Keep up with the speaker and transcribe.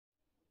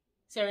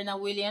Serena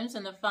Williams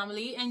and her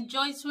family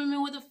enjoyed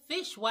swimming with a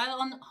fish while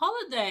on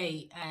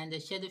holiday, and they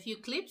shared a few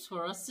clips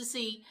for us to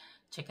see.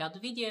 Check out the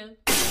video.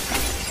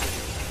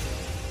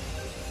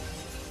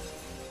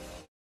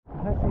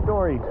 Nessie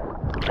Dory.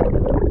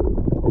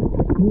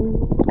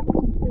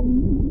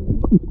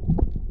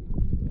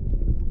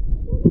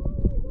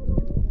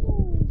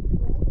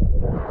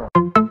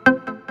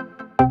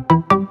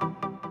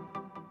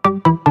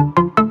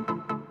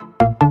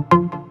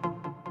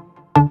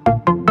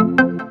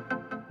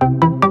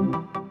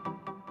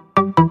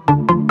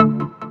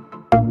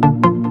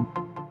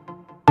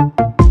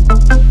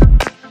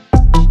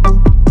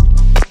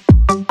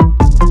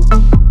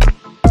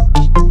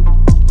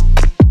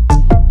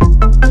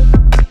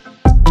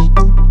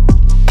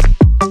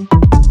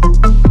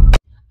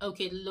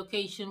 Okay, the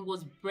location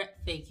was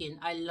breathtaking.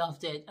 I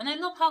loved it. And I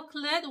love how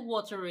clear the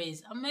water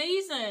is.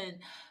 Amazing.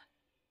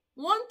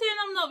 One thing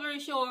I'm not very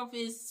sure of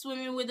is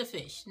swimming with a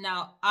fish.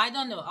 Now, I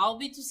don't know. I'll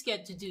be too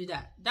scared to do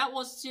that. That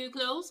was too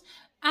close.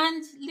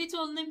 And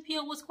little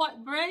Olympia was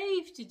quite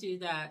brave to do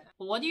that.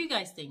 But what do you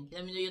guys think?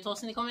 Let me know your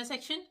thoughts in the comment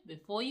section.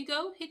 Before you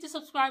go, hit the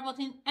subscribe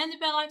button and the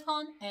bell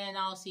icon. And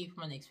I'll see you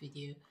for my next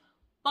video.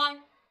 Bye.